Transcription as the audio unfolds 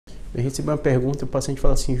Eu recebi uma pergunta, o paciente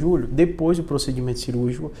fala assim: Júlio, depois do procedimento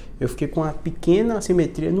cirúrgico, eu fiquei com uma pequena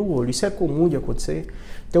assimetria no olho. Isso é comum de acontecer?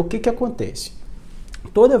 Então, o que acontece?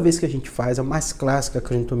 Toda vez que a gente faz, a mais clássica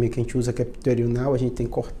craniotomia que a gente usa, que é pterional, a gente tem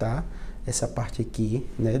que cortar essa parte aqui,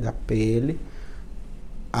 né, da pele.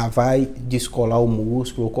 Vai descolar o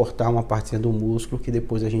músculo, ou cortar uma partezinha do músculo, que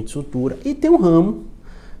depois a gente sutura. E tem um ramo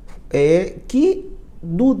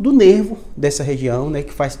do nervo dessa região, né,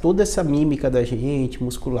 que faz toda essa mímica da gente,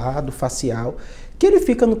 musculado, facial, que ele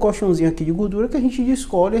fica no colchãozinho aqui de gordura que a gente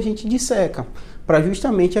descola e a gente disseca, para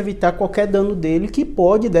justamente evitar qualquer dano dele que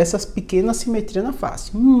pode dessas pequenas assimetrias na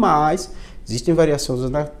face. Mas existem variações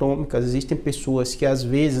anatômicas, existem pessoas que às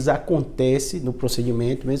vezes acontece no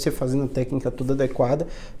procedimento, mesmo você fazendo a técnica toda adequada,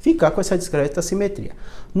 ficar com essa discreta assimetria.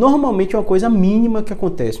 Normalmente é uma coisa mínima que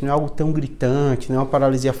acontece, não é algo tão gritante, não é uma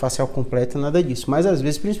paralisia facial completa, nada disso. Mas às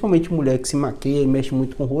vezes, principalmente mulher que se maquia e mexe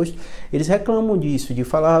muito com o rosto, eles reclamam disso, de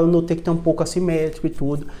falar, eu notei que está um pouco assimétrico e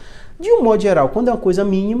tudo. De um modo geral, quando é uma coisa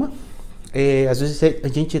mínima, às vezes a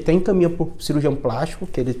gente até encaminha para o cirurgião plástico,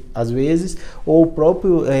 que ele, às vezes, ou o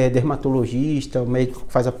próprio dermatologista, o médico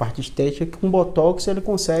que faz a parte estética, que com botox ele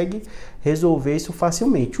consegue resolver isso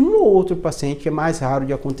facilmente. Um ou outro paciente, que é mais raro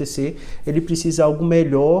de acontecer, ele precisa de algo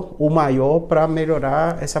melhor ou maior para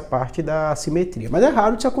melhorar essa parte da assimetria. Mas é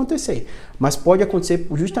raro de acontecer, mas pode acontecer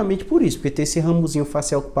justamente por isso, porque tem esse ramozinho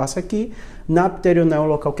facial que passa aqui, na pterional é um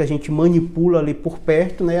local que a gente manipula ali por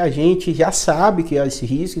perto, né? A gente já sabe que há esse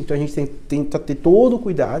risco, então a gente tenta ter todo o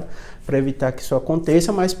cuidado para evitar que isso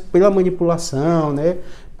aconteça, mas pela manipulação, né,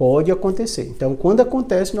 pode acontecer. Então, quando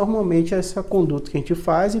acontece, normalmente essa conduta que a gente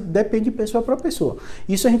faz depende de pessoa para pessoa.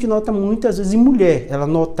 Isso a gente nota muitas vezes em mulher, ela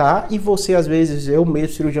notar, e você às vezes, eu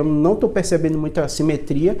mesmo cirurgião, não estou percebendo muita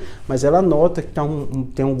assimetria, mas ela nota que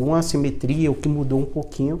tem alguma assimetria, ou que mudou um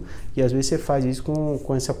pouquinho, e às vezes você faz isso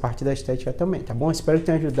com essa parte da estética também, tá bom? Espero que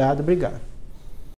tenha ajudado, obrigado.